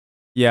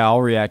Yeah,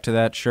 I'll react to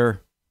that,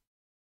 sure.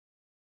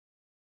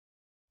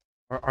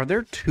 Are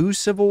there two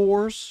civil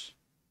wars?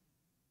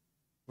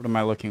 What am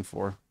I looking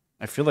for?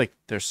 I feel like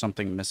there's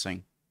something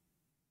missing.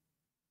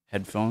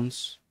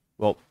 Headphones?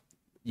 Well,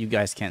 you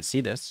guys can't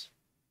see this.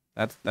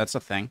 That's a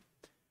thing.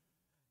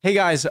 Hey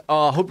guys,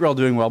 hope you're all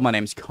doing well. My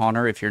name's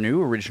Connor. If you're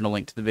new, original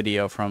link to the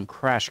video from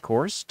Crash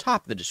Course,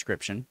 top of the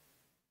description.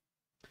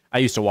 I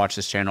used to watch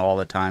this channel all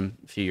the time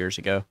a few years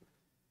ago.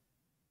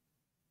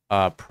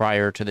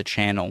 Prior to the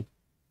channel.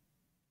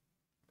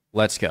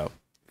 Let's go.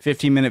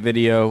 15-minute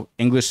video,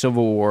 English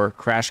Civil War,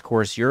 Crash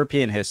Course,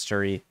 European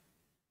history.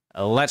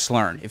 Let's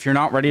learn. If you're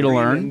not ready to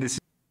learn,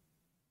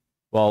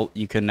 well,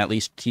 you can at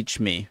least teach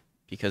me,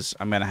 because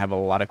I'm going to have a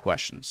lot of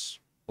questions.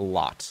 A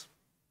lot.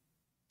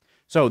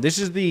 So, this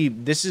is the...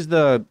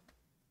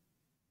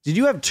 Did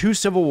you have two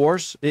civil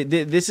wars?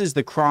 This is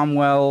the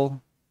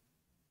Cromwell,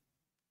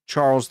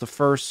 Charles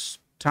I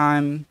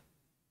time,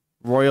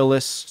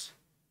 royalist,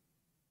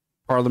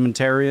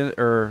 parliamentarian,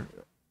 or...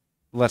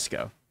 Let's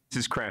go.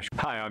 This is Crash.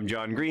 Hi, I'm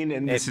John Green,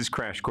 and this is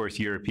Crash Course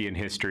European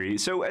History.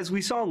 So, as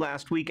we saw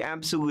last week,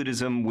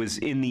 absolutism was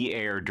in the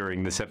air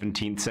during the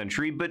 17th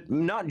century, but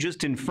not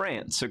just in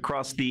France.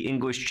 Across the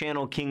English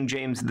Channel, King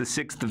James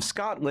VI of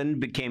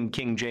Scotland became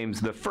King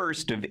James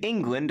I of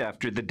England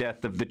after the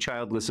death of the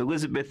childless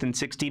Elizabeth in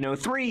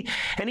 1603,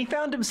 and he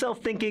found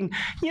himself thinking,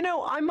 you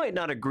know, I might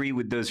not agree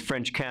with those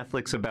French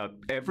Catholics about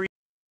everything.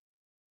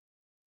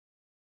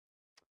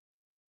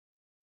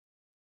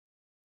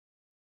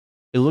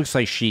 It looks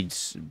like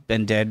she's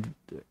been dead.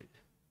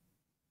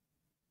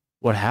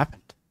 What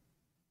happened?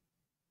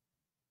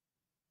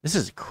 This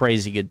is a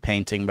crazy good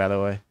painting, by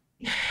the way.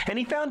 And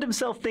he found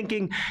himself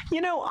thinking,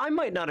 you know, I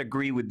might not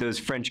agree with those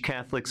French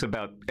Catholics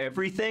about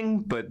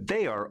everything, but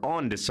they are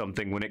on to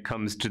something when it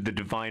comes to the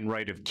divine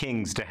right of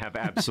kings to have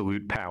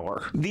absolute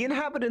power. The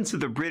inhabitants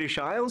of the British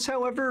Isles,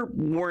 however,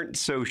 weren't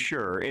so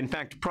sure. In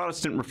fact,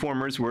 Protestant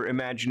reformers were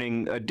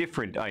imagining a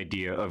different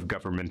idea of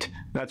government.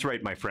 That's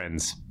right, my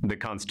friends. The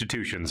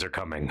constitutions are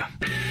coming.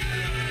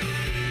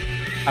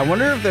 I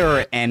wonder if there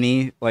are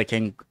any, like,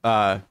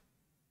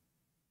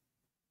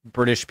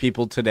 British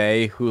people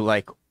today who,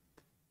 like,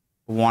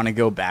 want to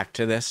go back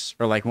to this,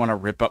 or like want to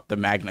rip up the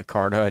Magna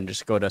Carta and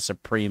just go to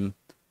supreme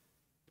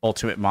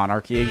ultimate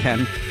monarchy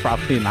again.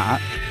 Probably not.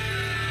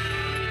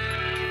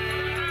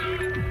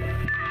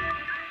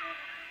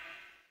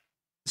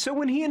 So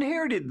when he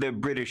inherited the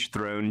British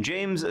throne,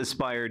 James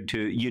aspired to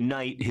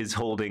unite his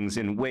holdings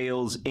in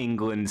Wales,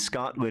 England,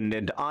 Scotland,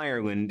 and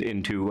Ireland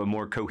into a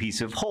more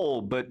cohesive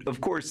whole, but of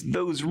course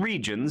those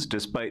regions,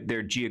 despite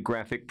their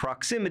geographic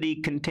proximity,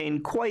 contain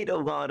quite a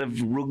lot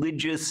of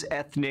religious,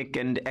 ethnic,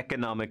 and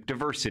economic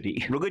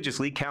diversity.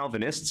 Religiously,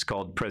 Calvinists,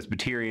 called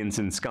Presbyterians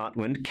in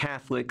Scotland,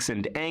 Catholics,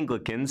 and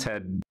Anglicans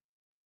had...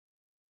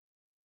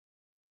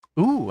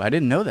 Ooh, I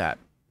didn't know that.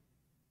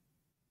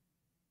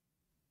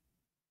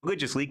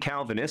 Religiously,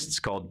 Calvinists,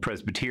 called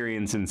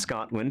Presbyterians in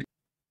Scotland.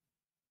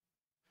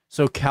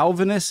 So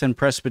Calvinists and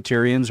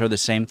Presbyterians are the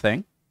same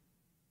thing?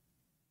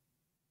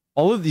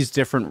 All of these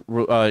different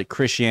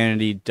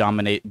Christianity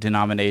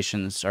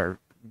denominations are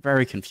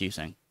very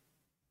confusing.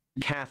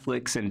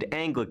 Catholics and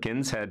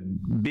Anglicans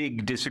had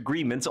big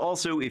disagreements.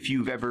 Also, if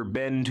you've ever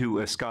been to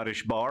a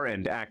Scottish bar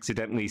and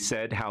accidentally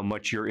said how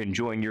much you're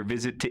enjoying your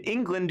visit to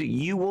England,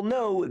 you will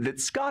know that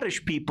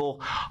Scottish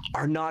people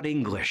are not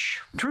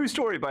English. True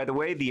story, by the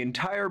way. The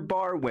entire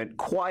bar went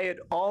quiet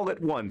all at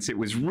once. It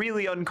was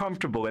really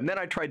uncomfortable, and then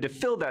I tried to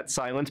fill that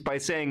silence by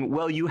saying,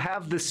 well, you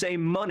have the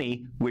same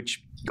money,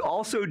 which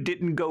also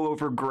didn't go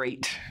over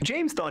great.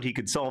 James thought he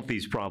could solve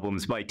these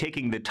problems by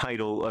taking the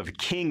title of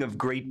King of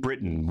Great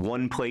Britain,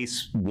 one place,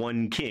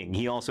 one king.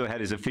 He also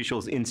had his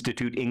officials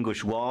institute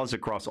English laws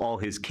across all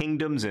his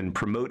kingdoms and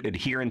promote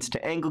adherence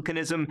to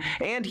Anglicanism,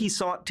 and he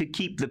sought to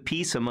keep the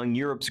peace among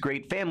Europe's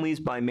great families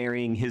by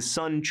marrying his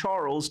son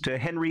Charles to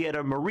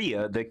Henrietta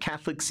Maria, the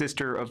Catholic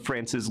sister of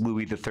France's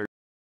Louis III.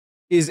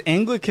 Is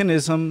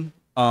Anglicanism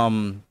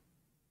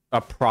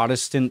a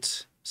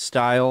Protestant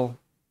style?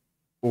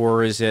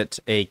 Or is it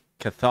a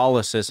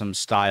Catholicism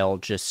style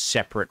just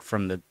separate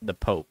from the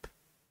Pope?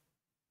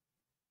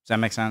 Does that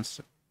make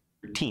sense?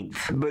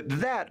 13th, but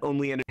that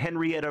only ended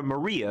Henrietta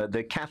Maria,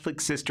 the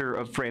Catholic sister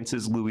of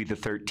France's Louis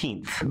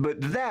XIII.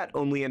 But that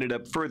only ended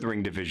up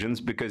furthering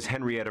divisions because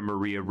Henrietta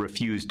Maria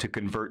refused to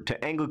convert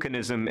to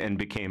Anglicanism and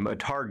became a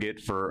target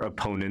for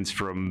opponents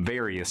from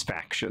various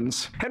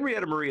factions.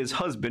 Henrietta Maria's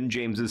husband,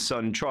 James's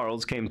son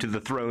Charles, came to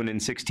the throne in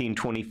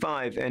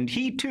 1625, and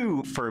he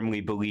too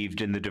firmly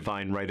believed in the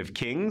divine right of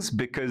kings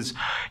because,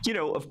 you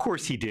know, of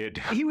course he did.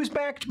 He was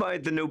backed by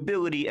the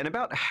nobility and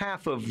about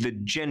half of the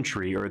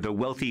gentry, or the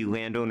wealthy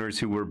landowners members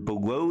who were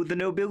below the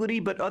nobility,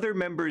 but other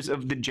members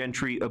of the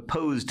gentry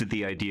opposed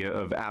the idea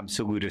of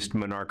absolutist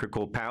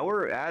monarchical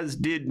power, as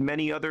did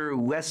many other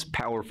less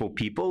powerful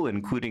people,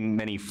 including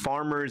many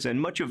farmers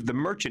and much of the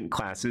merchant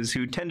classes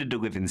who tended to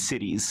live in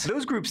cities.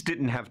 Those groups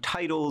didn't have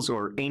titles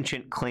or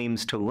ancient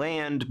claims to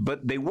land,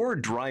 but they were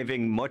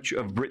driving much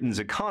of Britain's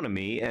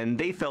economy, and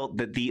they felt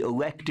that the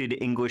elected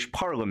English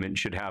Parliament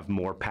should have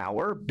more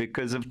power,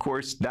 because of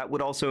course that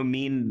would also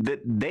mean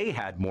that they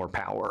had more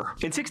power.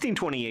 In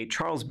 1628,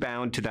 Charles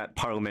bowed to that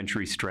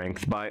parliamentary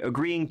strength by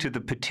agreeing to the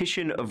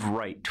Petition of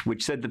Right,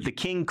 which said that the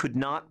king could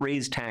not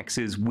raise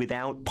taxes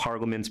without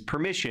Parliament's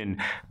permission,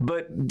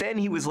 but then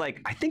he was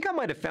like, I think I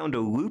might have found a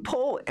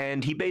loophole,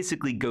 and he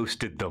basically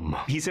ghosted them.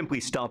 He simply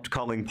stopped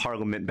calling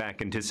Parliament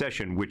back into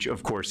session, which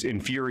of course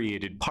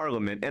infuriated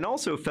Parliament, and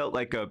also felt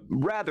like a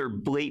rather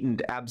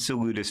blatant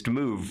absolutist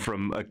move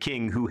from a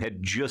king who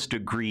had just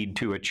agreed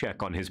to a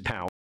check on his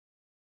power.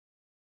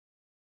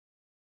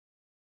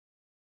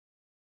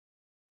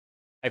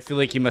 I feel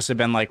like he must have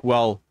been like,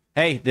 well,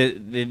 hey,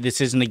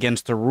 this isn't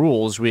against the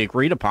rules we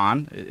agreed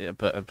upon.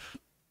 But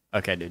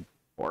okay, dude.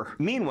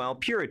 Meanwhile,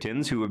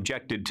 Puritans, who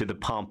objected to the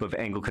pomp of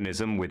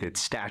Anglicanism with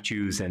its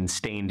statues and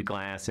stained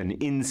glass and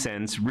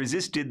incense,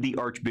 resisted the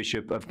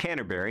Archbishop of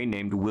Canterbury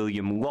named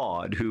William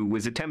Laud, who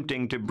was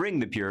attempting to bring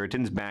the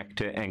Puritans back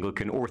to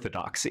Anglican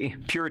orthodoxy.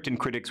 Puritan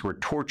critics were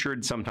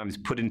tortured, sometimes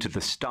put into the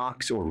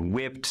stocks or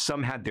whipped.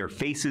 Some had their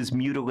faces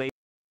mutilated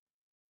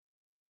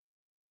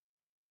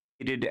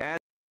as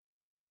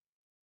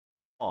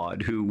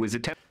Laud, who was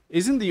attempting...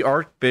 Isn't the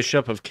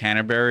Archbishop of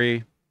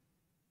Canterbury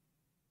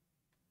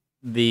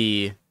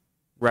the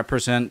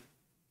representation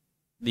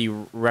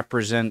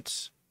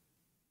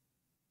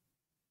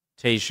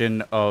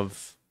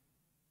of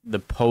the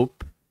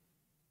Pope,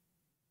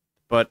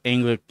 but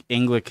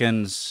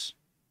Anglicans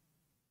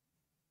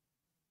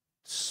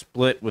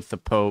split with the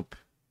Pope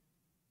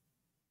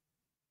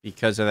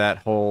because of that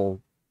whole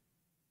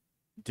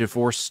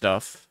divorce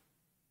stuff,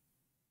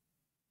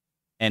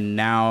 and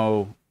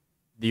now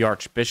the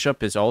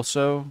Archbishop is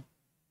also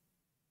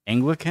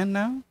Anglican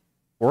now?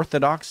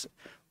 Orthodox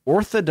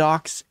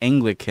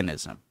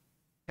Anglicanism.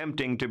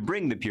 Attempting to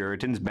bring the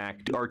Puritans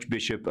back to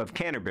Archbishop of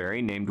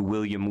Canterbury named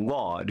William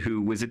Laud,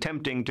 who was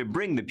attempting to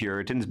bring the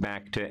Puritans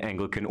back to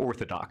Anglican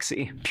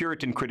orthodoxy.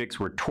 Puritan critics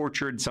were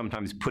tortured,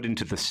 sometimes put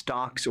into the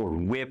stocks or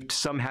whipped.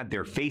 Some had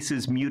their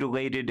faces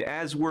mutilated,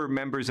 as were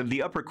members of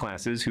the upper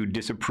classes who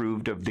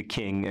disapproved of the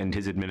king and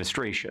his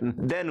administration.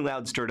 Then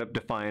Laud stirred up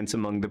defiance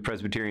among the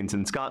Presbyterians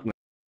in Scotland,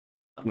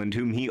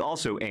 whom he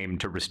also aimed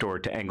to restore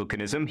to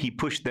Anglicanism. He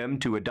pushed them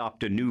to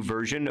adopt a new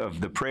version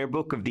of the prayer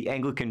book of the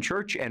Anglican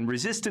Church, and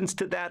resistance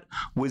to that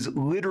was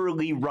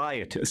literally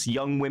riotous.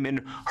 Young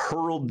women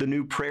hurled the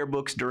new prayer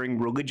books during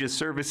religious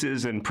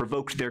services and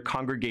provoked their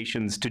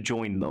congregations to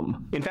join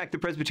them. In fact, the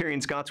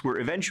Presbyterian Scots were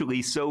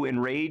eventually so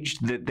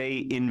enraged that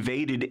they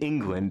invaded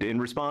England.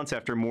 In response,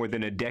 after more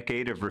than a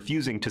decade of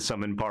refusing to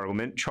summon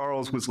Parliament,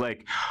 Charles was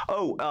like,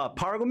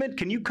 Parliament,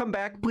 can you come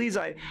back, please?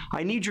 I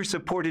need your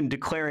support in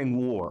declaring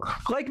war.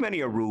 Like many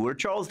a ruler,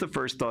 Charles I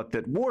thought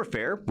that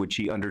warfare, which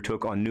he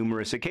undertook on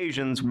numerous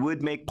occasions,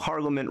 would make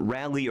Parliament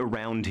rally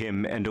around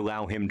him and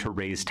allow him to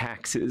raise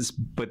taxes.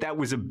 But that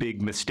was a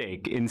big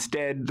mistake.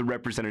 Instead, the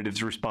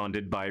representatives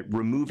responded by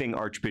removing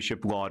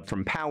Archbishop Laud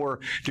from power,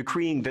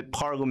 decreeing that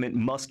Parliament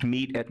must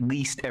meet at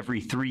least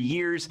every 3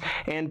 years,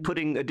 and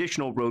putting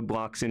additional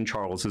roadblocks in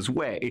Charles's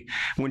way.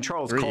 When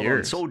Charles called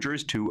on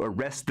soldiers to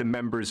arrest the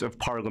members of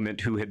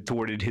Parliament who had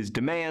thwarted his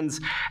demands,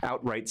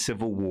 outright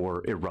civil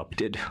war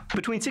erupted.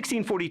 Between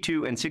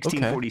 1642 and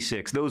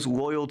 1646, those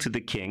loyal to the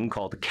king,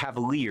 called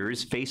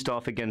Cavaliers, faced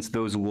off against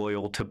those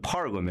loyal to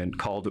Parliament,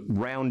 called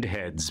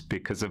Roundheads,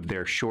 because of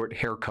their short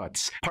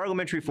haircuts.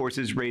 Parliamentary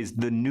forces raised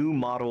the New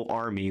Model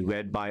Army,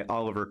 led by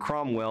Oliver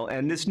Cromwell,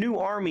 and this new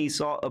army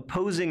saw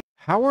opposing...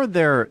 Was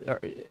the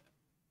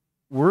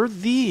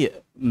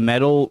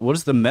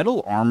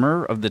metal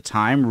armor of the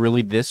time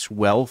really this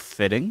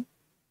well-fitting?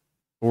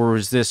 Or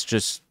was this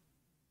just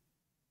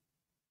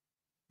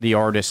the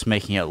artist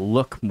making it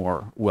look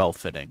more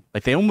well-fitting?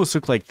 Like, they almost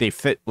look like they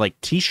fit like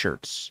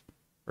t-shirts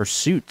or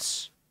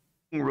suits.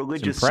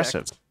 Religious it's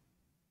impressive.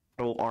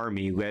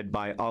 Army led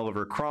by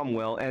Oliver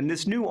Cromwell, and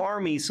this new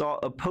army saw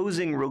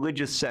opposing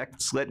religious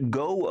sects let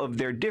go of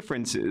their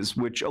differences,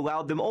 which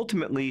allowed them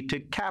ultimately to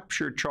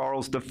capture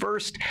Charles I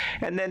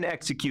and then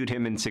execute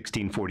him in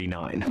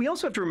 1649. We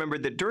also have to remember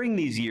that during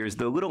these years,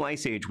 the Little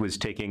Ice Age was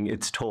taking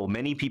its toll.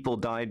 Many people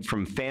died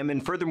from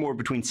famine. Furthermore,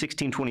 between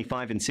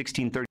 1625 and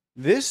 1630,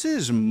 this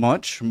is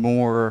much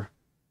more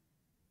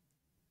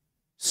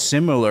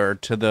similar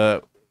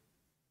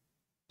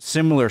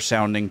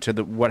sounding to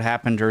what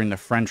happened during the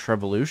French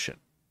Revolution.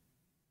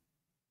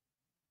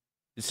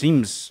 It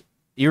seems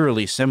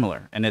eerily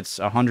similar, and it's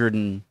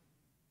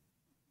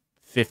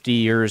 150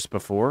 years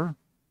before.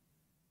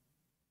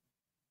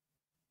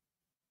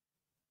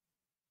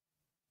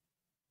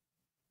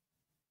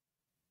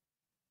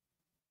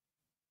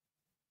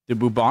 The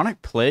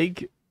bubonic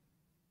plague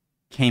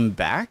came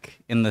back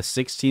in the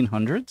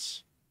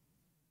 1600s?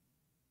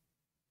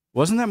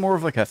 Wasn't that more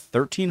of like a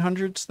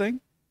 1300s thing?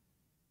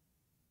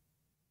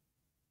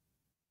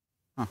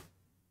 Huh.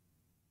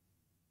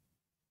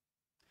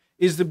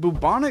 Is the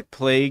bubonic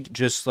plague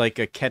just like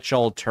a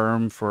catch-all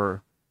term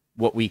for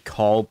what we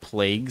call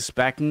plagues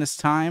back in this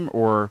time,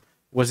 or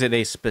was it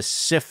a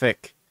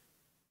specific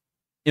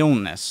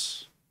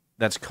illness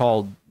that's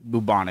called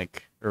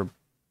bubonic, or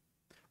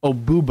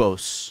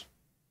bubos?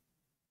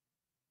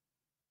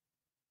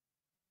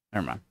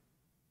 Never mind.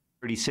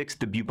 36,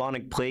 the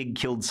bubonic plague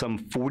killed some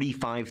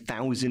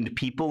 45,000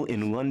 people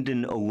in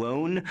London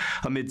alone.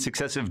 Amid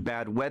successive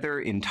bad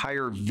weather,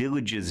 entire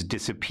villages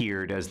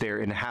disappeared as their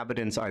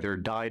inhabitants either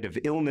died of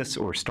illness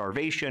or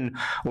starvation,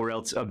 or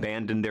else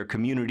abandoned their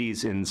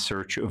communities in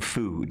search of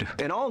food.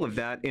 And all of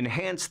that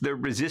enhanced the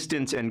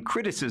resistance and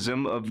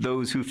criticism of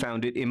those who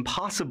found it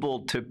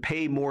impossible to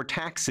pay more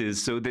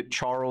taxes so that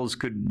Charles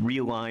could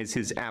realize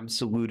his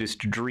absolutist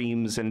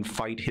dreams and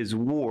fight his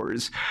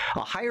wars. A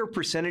higher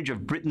percentage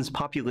of Britain's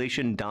population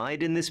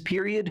died in this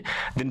period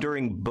than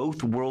during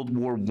both World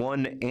War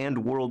I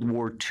and World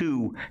War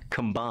II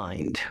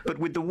combined. But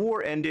with the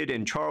war ended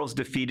and Charles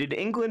defeated,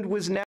 England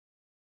was now...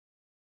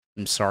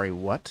 I'm sorry,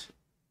 what?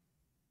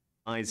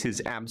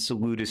 ...his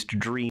absolutist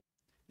dream.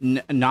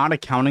 Not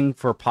accounting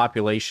for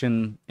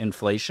population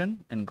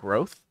inflation and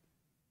growth?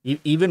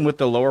 Even with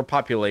the lower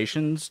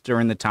populations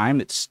during the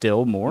time, it's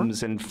still more?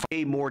 And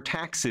pay more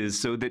taxes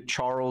so that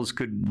Charles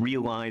could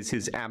realize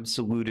his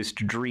absolutist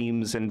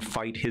dreams and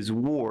fight his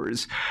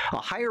wars.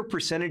 A higher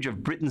percentage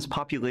of Britain's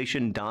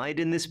population died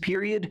in this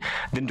period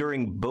than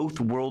during both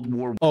World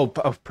War... Oh,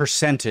 a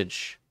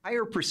percentage.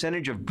 Higher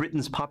percentage of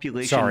Britain's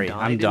population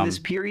died in this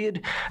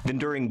period than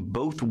during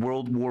both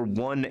World War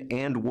I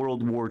and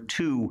World War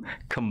II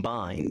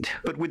combined.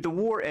 But with the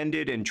war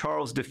ended and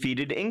Charles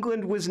defeated,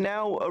 England was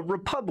now a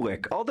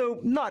republic,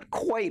 although not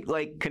quite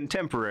like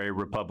contemporary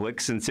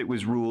republics, since it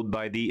was ruled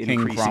by the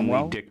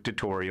increasingly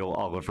dictatorial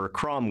Oliver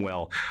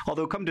Cromwell.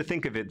 Although, come to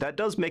think of it, that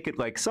does make it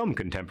like some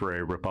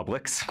contemporary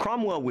republics.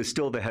 Cromwell was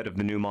still the head of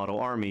the new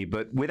model army,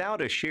 but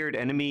without a shared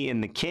enemy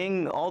in the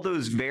king, all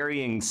those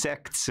varying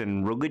sects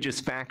and religious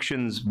factions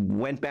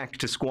went back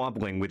to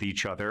squabbling with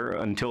each other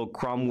until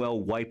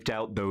Cromwell wiped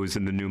out those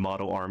in the new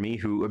model army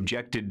who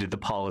objected to the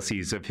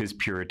policies of his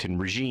Puritan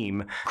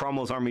regime.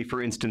 Cromwell's army, for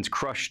instance,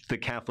 crushed the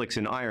Catholics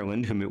in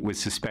Ireland, whom it was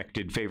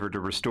suspected favored a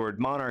restored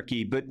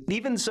monarchy, but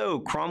even so,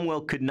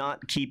 Cromwell could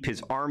not keep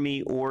his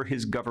army or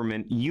his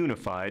government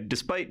unified,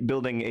 despite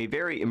building a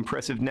very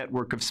impressive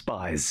network of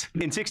spies.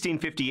 In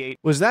 1658...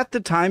 Was that the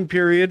time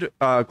period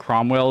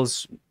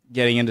Cromwell's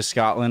getting into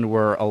Scotland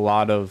where a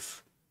lot of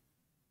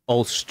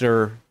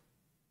Ulster,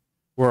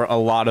 where a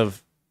lot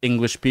of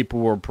English people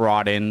were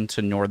brought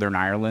into Northern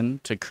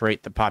Ireland to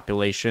create the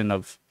population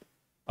of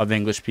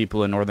English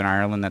people in Northern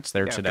Ireland that's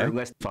there today?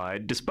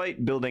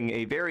 Despite building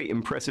a very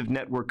impressive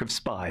network of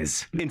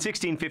spies. In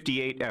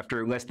 1658,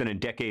 after less than a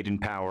decade in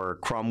power,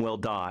 Cromwell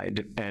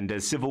died, and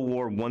as civil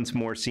war once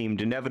more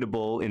seemed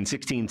inevitable, in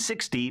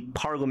 1660,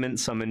 Parliament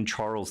summoned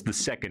Charles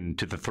II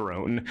to the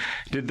throne.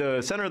 Did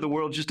the center of the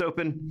world just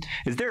open?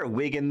 Is there a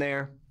wig in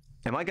there?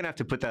 Am I going to have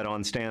to put that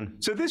on, Stan?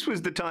 So this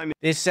was the time...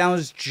 This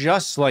sounds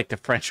just like the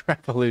French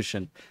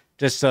Revolution.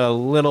 Just a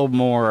little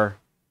more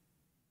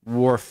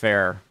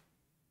warfare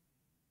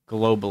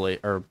globally,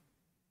 or...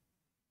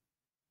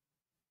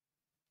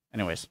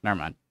 Anyways, never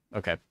mind.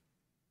 Okay.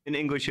 In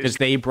English... Because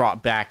they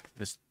brought back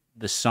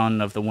the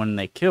son of the one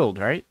they killed,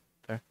 right?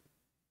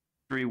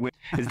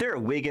 Is there a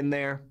wig in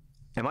there?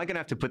 Am I going to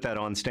have to put that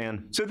on,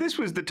 Stan? So this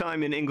was the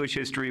time in English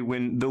history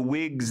when the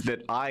wigs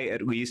that I,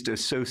 at least,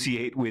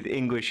 associate with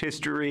English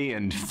history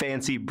and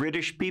fancy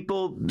British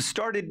people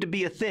started to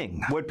be a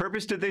thing. What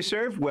purpose did they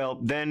serve? Well,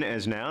 then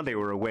as now, they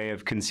were a way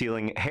of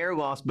concealing hair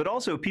loss, but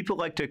also people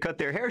like to cut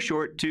their hair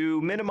short to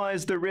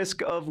minimize the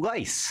risk of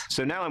lice.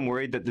 So now I'm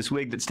worried that this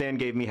wig that Stan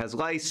gave me has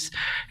lice,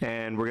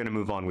 and we're going to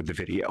move on with the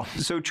video.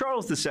 So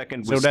Charles II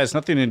was... So it has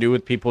nothing to do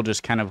with people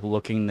just kind of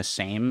looking the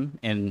same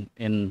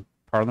in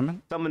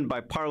Parliament? Summoned by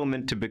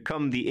Parliament to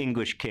become the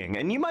English king.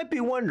 And you might be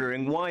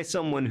wondering why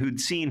someone who'd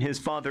seen his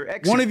father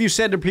executed... One of you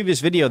said in a previous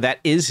video that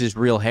is his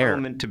real hair.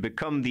 Parliament to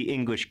become the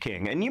English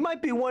king. And you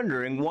might be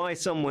wondering why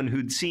someone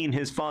who'd seen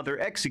his father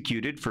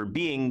executed for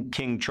being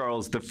King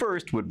Charles I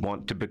would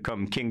want to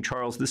become King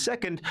Charles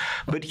II.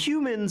 But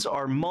humans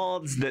are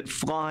moths that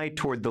fly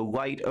toward the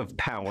light of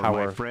power,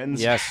 my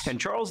friends. Yes. And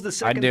Charles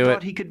II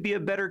thought he could be a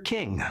better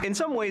king. In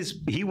some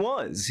ways, he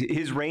was.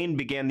 His reign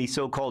began the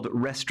so-called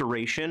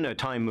Restoration, a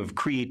time of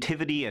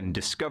creativity and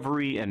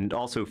discovery, and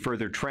also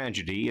further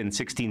tragedy. In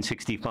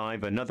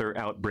 1665, another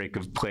outbreak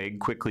of plague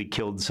quickly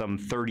killed some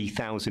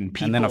 30,000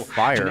 people. And then a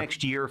fire. The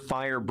next year,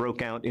 fire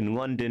broke out in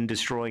London,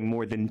 destroying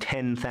more than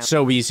 10,000.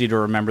 So easy to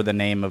remember the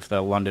name of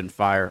the London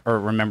fire, or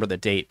remember the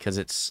date, because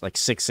it's like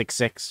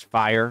 666,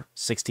 fire,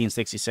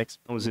 1666.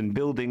 In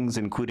buildings,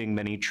 including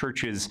many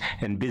churches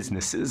and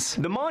businesses.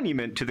 The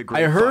monument to the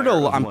Great I heard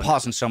Fire I'm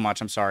pausing so much,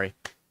 I'm sorry.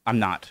 I'm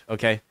not,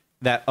 okay?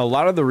 That a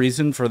lot of the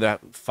reason for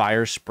that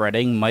fire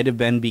spreading might have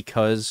been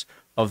because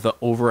of the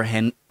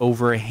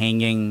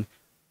overhanging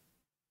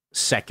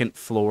second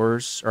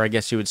floors, or I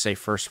guess you would say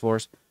first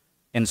floors,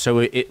 And so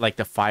it like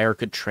the fire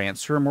could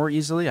transfer more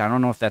easily. I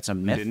don't know if that's a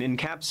myth. It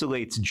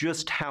encapsulates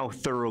just how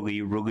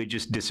thoroughly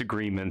religious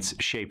disagreements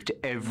shaped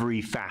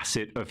every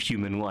facet of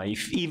human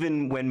life.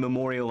 Even when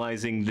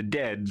memorializing the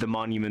dead, the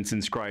monument's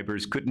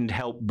inscribers couldn't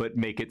help but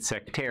make it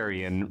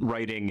sectarian,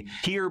 writing,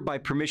 "Here, by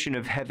permission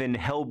of heaven,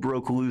 hell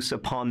broke loose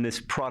upon this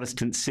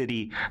Protestant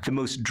city, the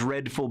most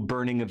dreadful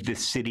burning of this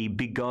city,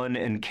 begun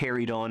and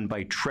carried on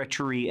by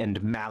treachery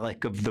and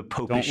malice of the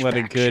popish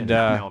faction."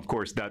 Now, of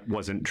course, that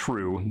wasn't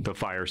true. The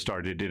fire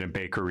started in a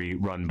bakery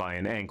run by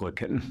an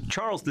Anglican.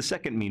 Charles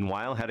II,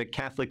 meanwhile, had a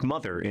Catholic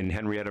mother in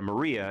Henrietta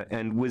Maria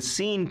and was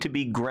seen to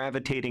be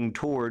gravitating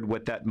toward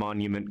what that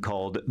monument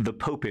called the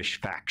popish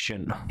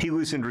faction. He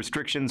loosened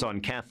restrictions on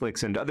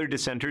Catholics and other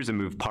dissenters, a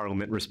move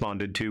Parliament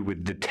responded to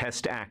with the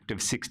Test Act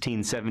of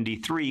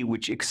 1673,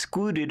 which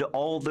excluded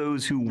all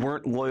those who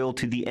weren't loyal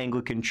to the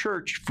Anglican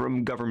Church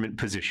from government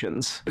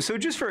positions. So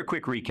just for a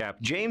quick recap,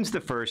 James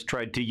I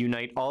tried to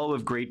unite all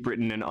of Great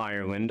Britain and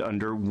Ireland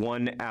under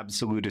one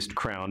absolutist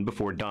crown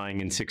before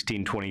dying in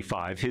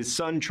 1625. His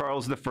son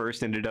Charles I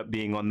ended up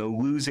being on the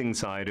losing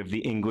side of the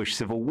English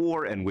Civil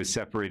War and was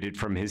separated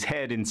from his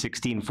head in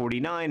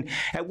 1649,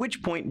 at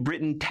which point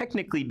Britain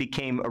technically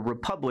became a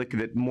republic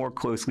that more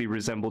closely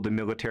resembled a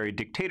military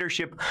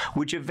dictatorship,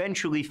 which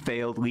eventually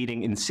failed,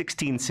 leading in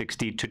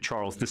 1660 to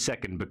Charles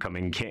II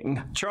becoming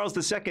king. Charles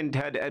II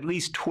had at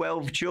least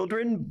 12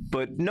 children,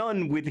 but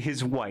none with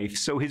his wife,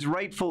 so his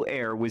rightful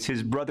heir was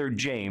his brother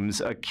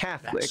James, a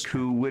Catholic,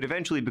 who would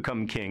eventually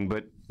become king,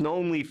 but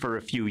only for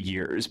a few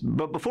years.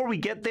 But before we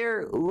get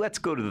there, let's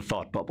go to the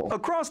thought bubble.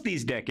 Across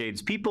these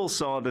decades, people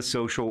saw the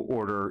social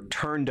order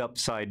turned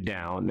upside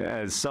down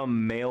as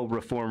some male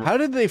reformer... How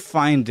did they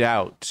find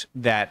out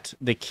that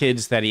the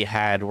kids that he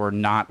had were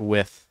not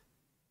with...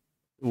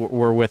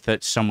 were with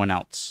someone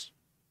else?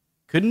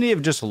 Couldn't he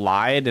have just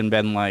lied and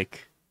been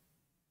like,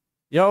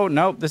 yo,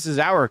 nope, this is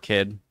our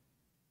kid? I'm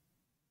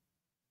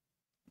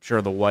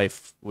sure the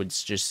wife would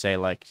just say,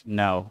 like,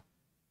 no.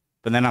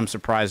 But then I'm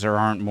surprised there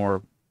aren't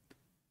more,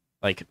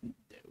 like,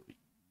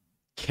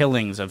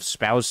 killings of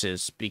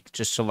spouses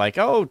just so, like,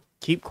 oh,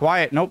 keep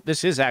quiet. Nope,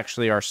 this is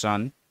actually our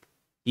son.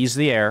 He's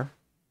the heir.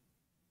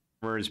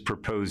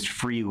 Proposed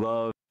free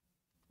love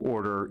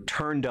order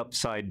turned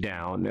upside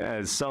down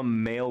as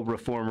some male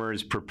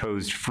reformers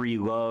proposed free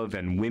love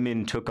and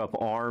women took up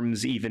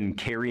arms, even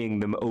carrying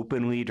them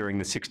openly during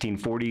the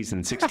 1640s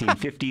and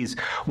 1650s.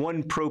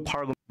 One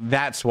pro-parliament...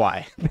 That's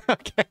why.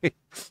 Okay.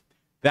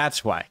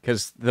 That's why,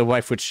 because the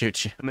wife would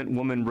shoot you.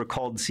 Woman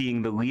recalled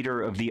seeing the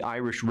leader of the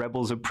Irish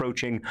rebels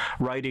approaching,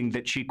 writing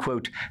that she,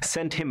 quote,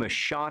 sent him a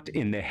shot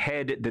in the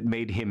head that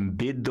made him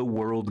bid the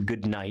world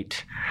good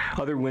night.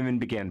 Other women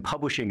began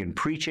publishing and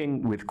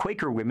preaching, with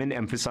Quaker women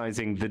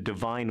emphasizing the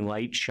divine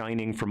light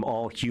shining from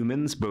all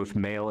humans, both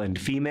male and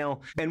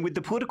female. And with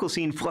the political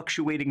scene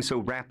fluctuating so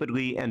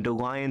rapidly and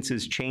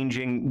alliances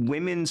changing,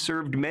 women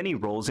served many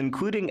roles,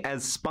 including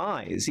as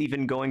spies,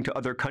 even going to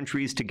other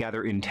countries to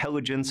gather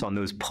intelligence on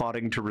those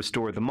plotting to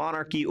restore the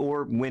monarchy,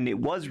 or when it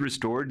was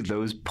restored,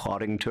 those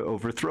plotting to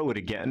overthrow it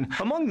again.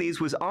 Among these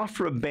was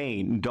Aphra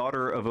Bain,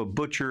 daughter of a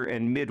butcher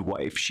and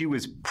midwife. She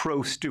was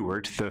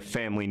pro-Stuart, the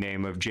family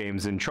name of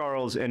James and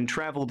Charles, and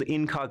traveled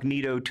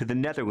incognito to the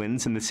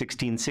Netherlands in the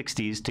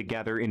 1660s to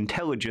gather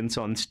intelligence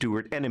on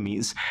Stuart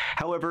enemies.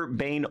 However,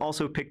 Bain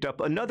also picked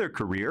up another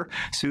career,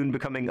 soon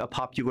becoming a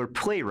popular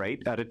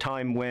playwright at a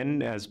time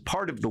when, as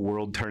part of the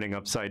world turning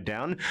upside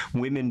down,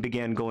 women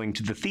began going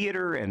to the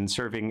theater and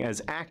serving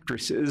as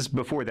actresses.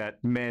 Before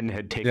that, men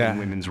had taken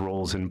women's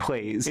roles in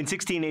plays. In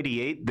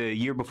 1688, the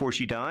year before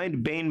she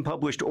died, Bain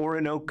published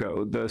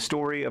Orinoco, the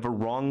story of a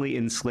wrongly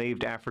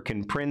enslaved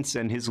African prince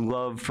and his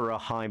love for a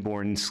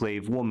high-born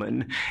slave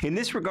woman. In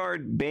this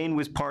regard, Bain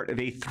was part of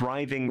a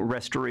thriving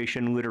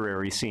Restoration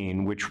literary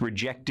scene, which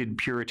rejected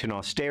Puritan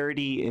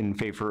austerity in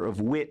favor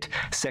of wit,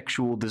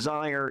 sexual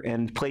desire,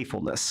 and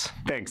playfulness.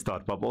 Thanks,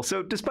 Thought Bubble.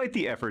 So, despite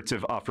the efforts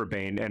of Aphra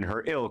Bain and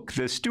her ilk,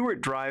 the Stuart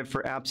drive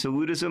for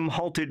absolutism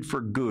halted for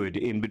good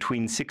in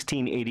between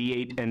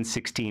 1688 and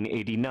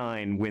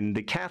 1689, when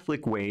the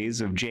Catholic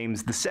ways of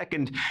James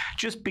II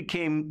just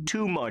became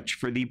too much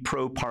for the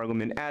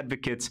pro-Parliament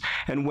advocates,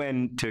 and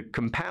when, to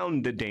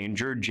compound the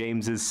danger,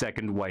 James's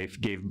second wife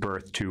gave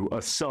birth to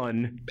a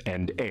son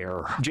and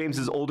heir.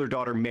 James's older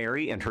daughter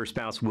Mary and her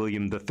spouse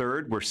William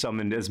III were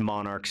summoned as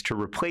monarchs to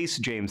replace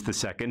James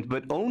II,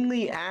 but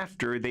only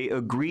after they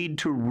agreed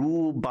to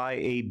rule by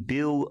a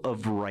Bill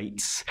of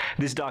Rights.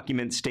 This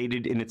document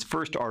stated in its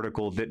first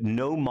article that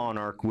no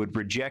monarch would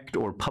reject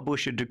or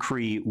publish a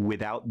decree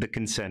without the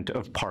consent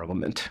of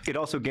Parliament. It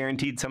also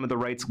guaranteed some of the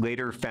rights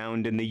later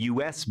found in the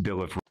U.S.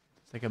 Bill of Rights.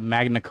 It's like a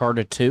Magna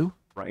Carta 2?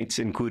 rights,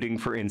 including,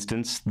 for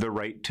instance, the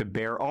right to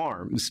bear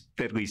arms,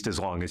 at least as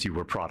long as you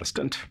were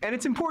Protestant. And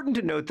it's important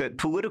to note that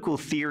political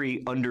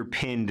theory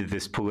underpinned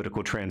this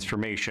political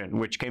transformation,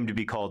 which came to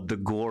be called the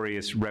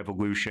Glorious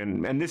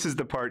Revolution. And this is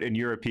the part in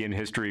European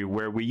history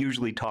where we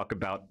usually talk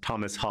about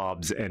Thomas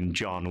Hobbes and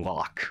John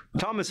Locke.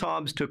 Thomas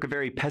Hobbes took a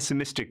very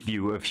pessimistic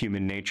view of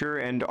human nature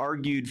and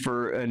argued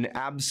for an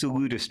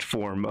absolutist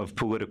form of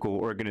political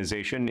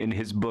organization in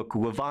his book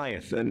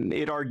Leviathan.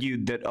 It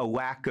argued that a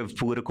lack of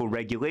political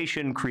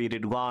regulation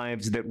created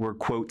lives that were,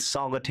 quote,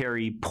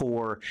 solitary,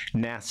 poor,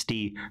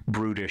 nasty,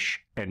 brutish,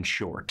 and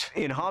short.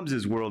 In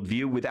Hobbes's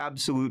worldview, with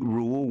absolute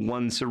rule,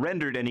 one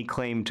surrendered any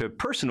claim to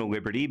personal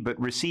liberty, but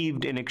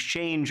received in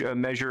exchange a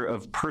measure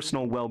of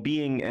personal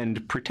well-being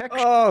and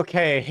protection.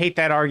 Okay, I hate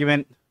that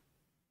argument.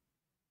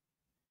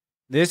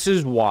 This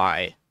is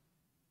why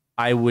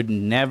I would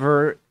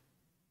never,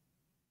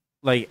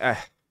 like,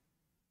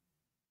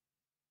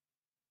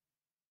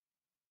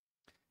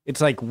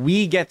 it's like,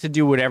 we get to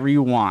do whatever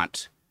you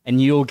want, and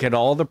you'll get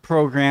all the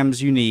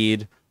programs you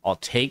need. I'll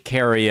take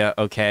care of you,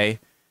 okay?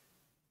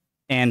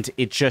 And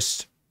it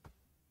just,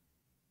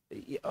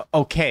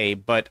 okay,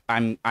 but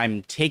I'm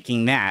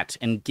taking that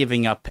and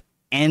giving up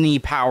any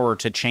power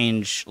to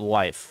change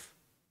life.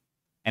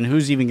 And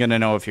who's even going to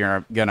know if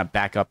you're going to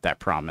back up that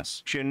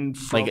promise?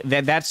 Like,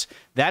 that's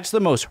the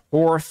most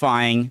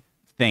horrifying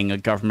thing a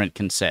government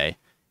can say,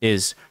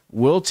 is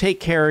we'll take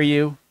care of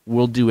you,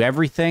 we'll do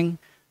everything,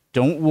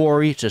 don't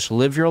worry, just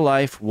live your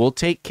life, we'll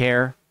take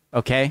care,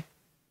 okay?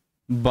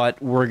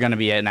 But we're going to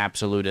be an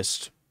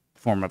absolutist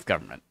form of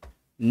government.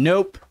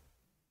 Nope.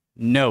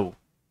 No.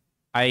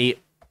 That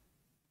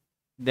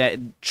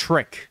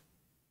trick.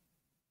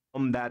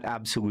 That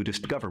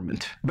absolutist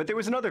government. But there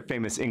was another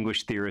famous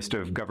English theorist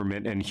of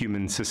government and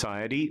human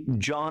society,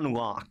 John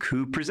Locke,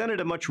 who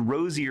presented a much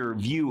rosier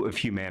view of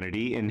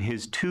humanity in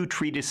his two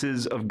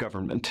treatises of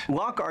government.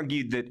 Locke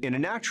argued that in a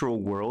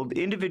natural world,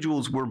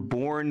 individuals were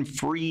born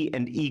free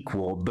and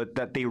equal, but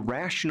that they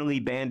rationally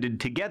banded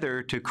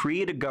together to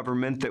create a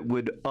government that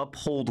would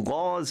uphold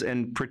laws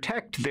and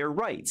protect their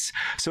rights.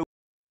 So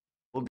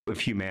of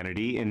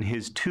humanity in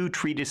his two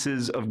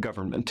treatises of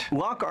government.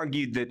 Locke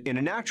argued that in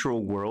a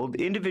natural world,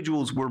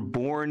 individuals were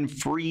born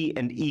free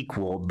and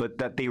equal, but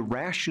that they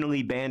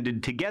rationally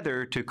banded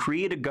together to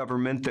create a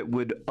government that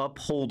would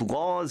uphold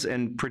laws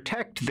and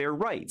protect their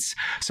rights.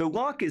 So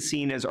Locke is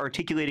seen as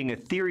articulating a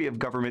theory of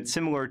government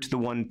similar to the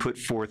one put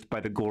forth by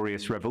the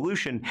Glorious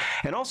Revolution,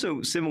 and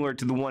also similar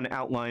to the one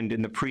outlined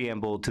in the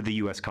preamble to the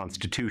U.S.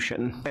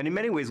 Constitution. And in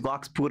many ways,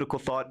 Locke's political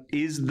thought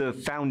is the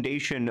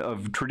foundation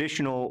of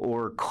traditional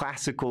or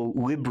classical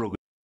liberalism.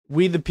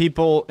 We the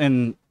people,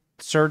 in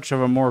search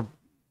of a more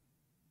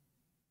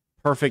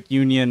perfect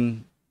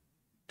union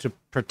to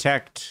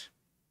protect,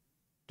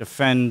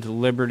 defend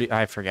liberty.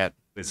 I forget.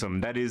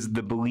 That is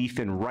the belief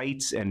in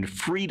rights and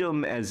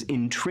freedom as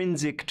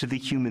intrinsic to the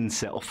human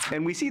self.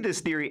 And we see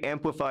this theory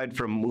amplified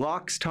from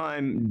Locke's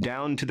time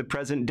down to the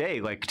present day.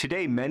 Like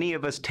today, many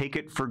of us take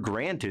it for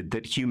granted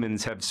that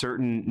humans have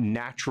certain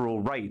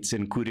natural rights,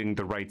 including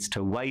the rights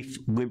to life,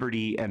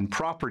 liberty, and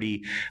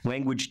property,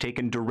 language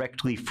taken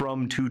directly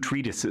from two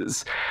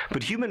treatises.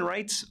 But human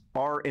rights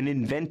are an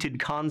invented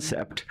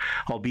concept,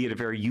 albeit a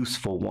very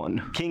useful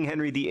one. King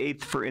Henry VIII,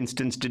 for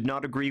instance, did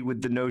not agree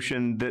with the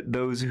notion that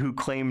those who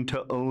claim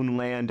to own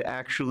land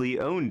actually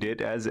owned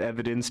it, as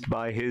evidenced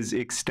by his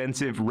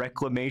extensive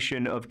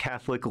reclamation of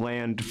Catholic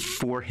land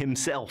for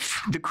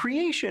himself. The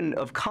creation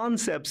of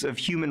concepts of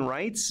human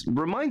rights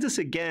reminds us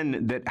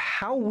again that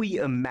how we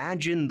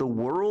imagine the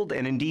world,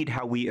 and indeed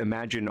how we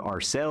imagine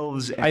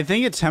ourselves. I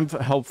think it's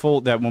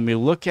helpful that when we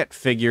look at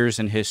figures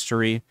in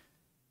history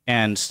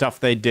and stuff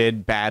they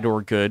did, bad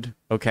or good,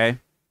 okay?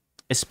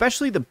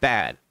 Especially the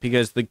bad,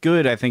 because the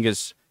good, I think,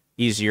 is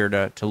easier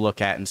to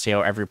look at and see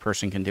how every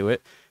person can do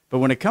it. But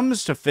when it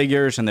comes to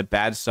figures and the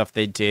bad stuff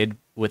they did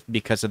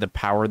because of the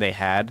power they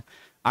had,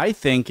 I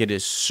think it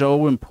is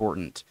so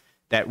important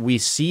that we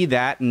see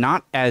that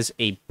not as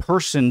a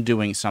person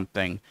doing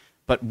something,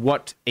 but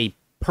what a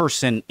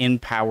person in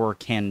power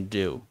can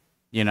do,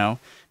 you know?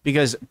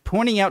 Because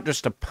pointing out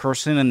just a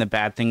person and the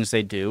bad things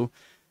they do,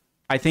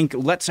 I think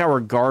lets our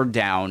guard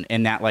down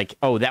in that, like,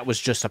 oh, that was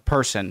just a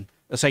person.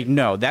 It's like,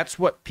 no, that's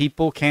what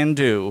people can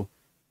do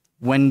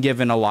when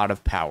given a lot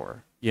of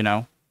power, you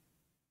know?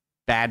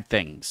 Bad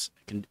things.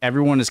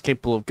 Everyone is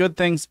capable of good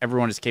things.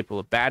 Everyone is capable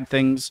of bad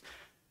things.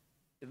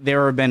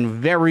 There have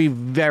been very,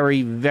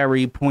 very,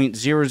 very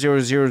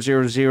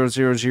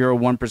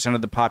 0.0000001%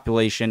 of the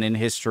population in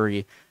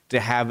history to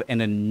have an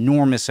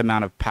enormous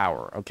amount of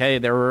power, okay?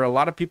 There were a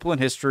lot of people in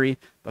history,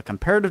 but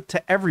compared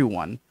to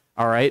everyone,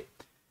 all right?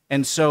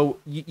 And so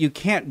you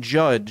can't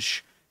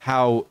judge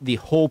how the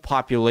whole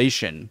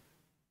population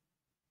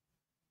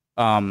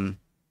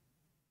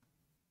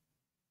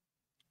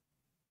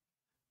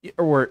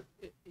or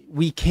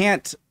we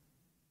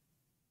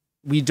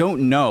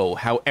don't know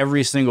how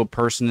every single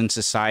person in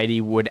society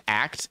would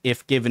act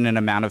if given an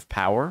amount of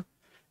power.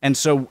 And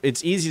so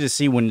it's easy to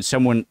see when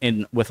someone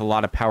with a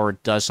lot of power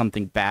does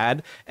something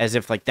bad as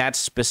if like that's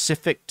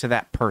specific to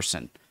that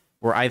person.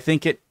 where I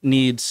think it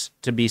needs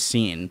to be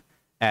seen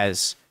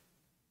as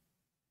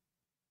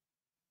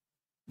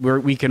where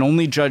we can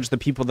only judge the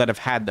people that have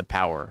had the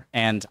power.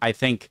 And I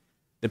think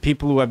the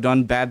people who have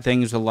done bad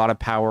things with a lot of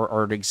power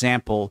are an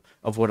example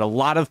of what a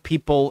lot of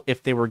people,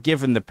 if they were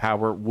given the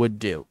power, would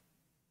do.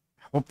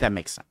 I hope that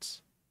makes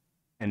sense.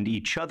 And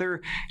each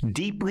other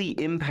deeply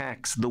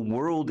impacts the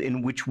world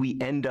in which we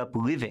end up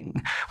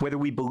living. Whether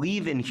we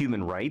believe in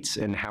human rights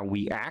and how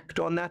we act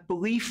on that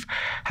belief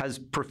has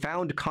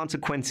profound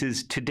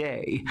consequences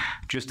today,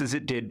 just as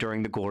it did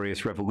during the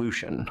Glorious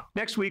Revolution.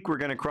 Next week, we're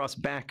going to cross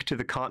back to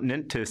the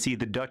continent to see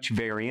the Dutch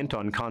variant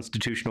on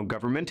constitutional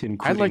government,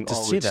 including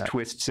all its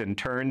twists and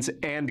turns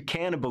and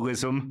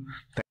cannibalism.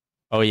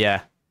 Oh,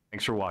 yeah.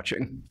 Thanks for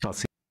watching. I'll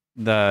see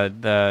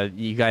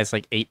you guys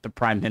like ate the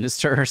prime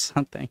minister or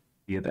something.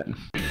 Then.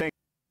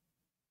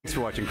 Thanks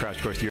for watching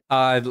Crash Course.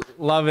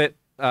 Love it.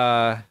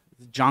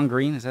 John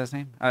Green, is that his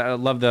name? I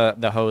love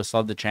the host,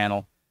 love the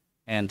channel,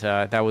 and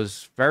that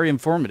was very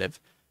informative.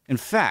 In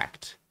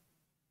fact,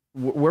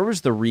 where was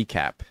the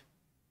recap?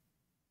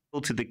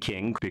 To the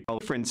king,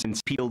 for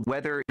instance, peeled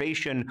weather,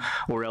 invasion,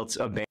 or else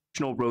abandoned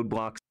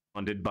roadblocks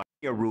funded by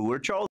a ruler.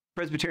 Charles,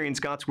 Presbyterian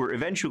Scots were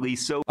eventually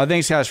so.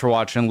 Thanks guys for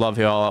watching. Love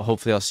y'all.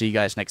 Hopefully I'll see you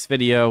guys next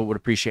video. Would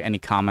appreciate any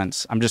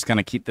comments. I'm just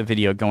gonna keep the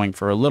video going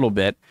for a little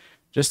bit,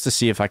 just to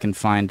see if I can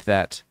find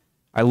that.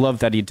 I love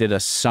that he did a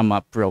sum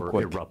up real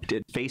quick.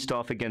 Erupted, faced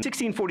off against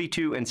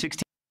 1642 and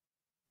 16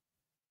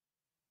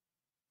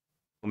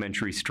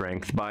 parliamentary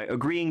strength by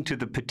agreeing to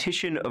the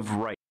Petition of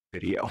Right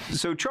video.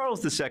 So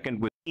Charles II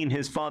was seeing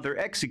his father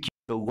execute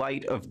the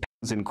light of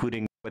pounds,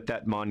 including with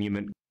that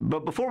monument.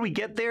 But before we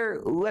get there,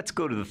 let's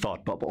go to the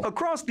thought bubble.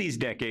 Across these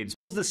decades,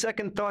 Charles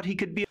II thought he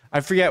could be.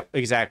 I forget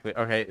exactly.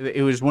 Okay,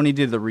 it was when he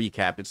did the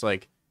recap. It's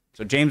like,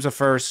 so James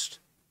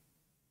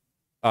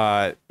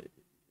I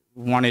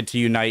wanted to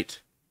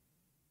unite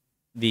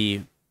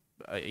the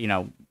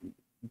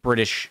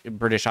British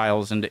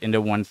Isles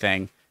into one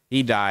thing.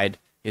 He died.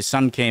 His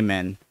son came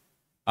in.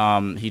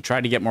 He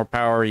tried to get more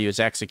power. He was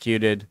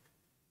executed.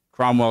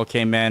 Cromwell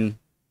came in,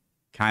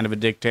 kind of a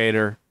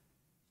dictator.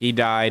 He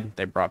died.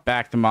 They brought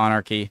back the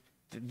monarchy.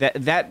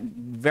 That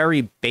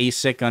very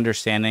basic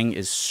understanding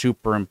is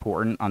super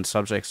important on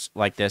subjects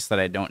like this that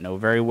I don't know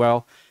very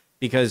well,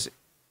 because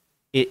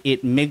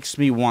it makes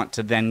me want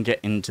to then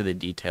get into the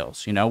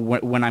details. You know,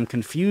 when I'm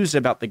confused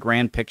about the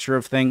grand picture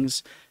of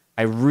things,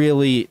 I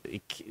really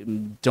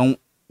don't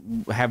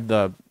have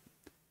the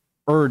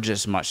urge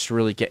as much to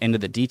really get into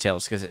the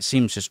details, because it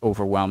seems just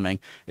overwhelming.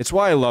 It's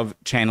why I love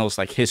channels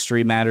like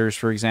History Matters,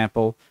 for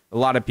example. A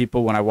lot of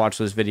people, when I watch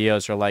those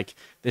videos, are like,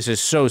 this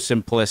is so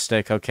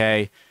simplistic,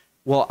 okay?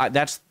 Well,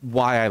 that's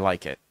why I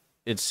like it.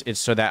 It's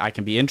so that I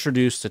can be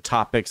introduced to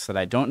topics that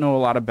I don't know a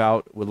lot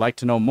about, would like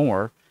to know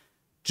more,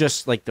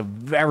 just like the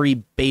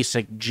very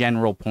basic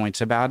general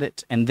points about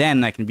it, and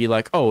then I can be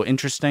like, oh,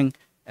 interesting,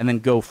 and then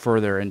go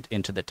further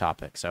into the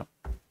topic. So,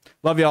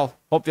 love y'all.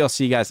 Hope y'all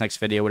see you guys next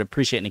video. Would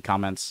appreciate any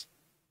comments.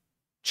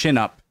 Chin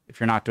up if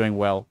you're not doing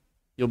well.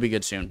 You'll be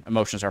good soon.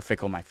 Emotions are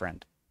fickle, my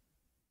friend.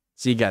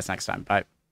 See you guys next time. Bye.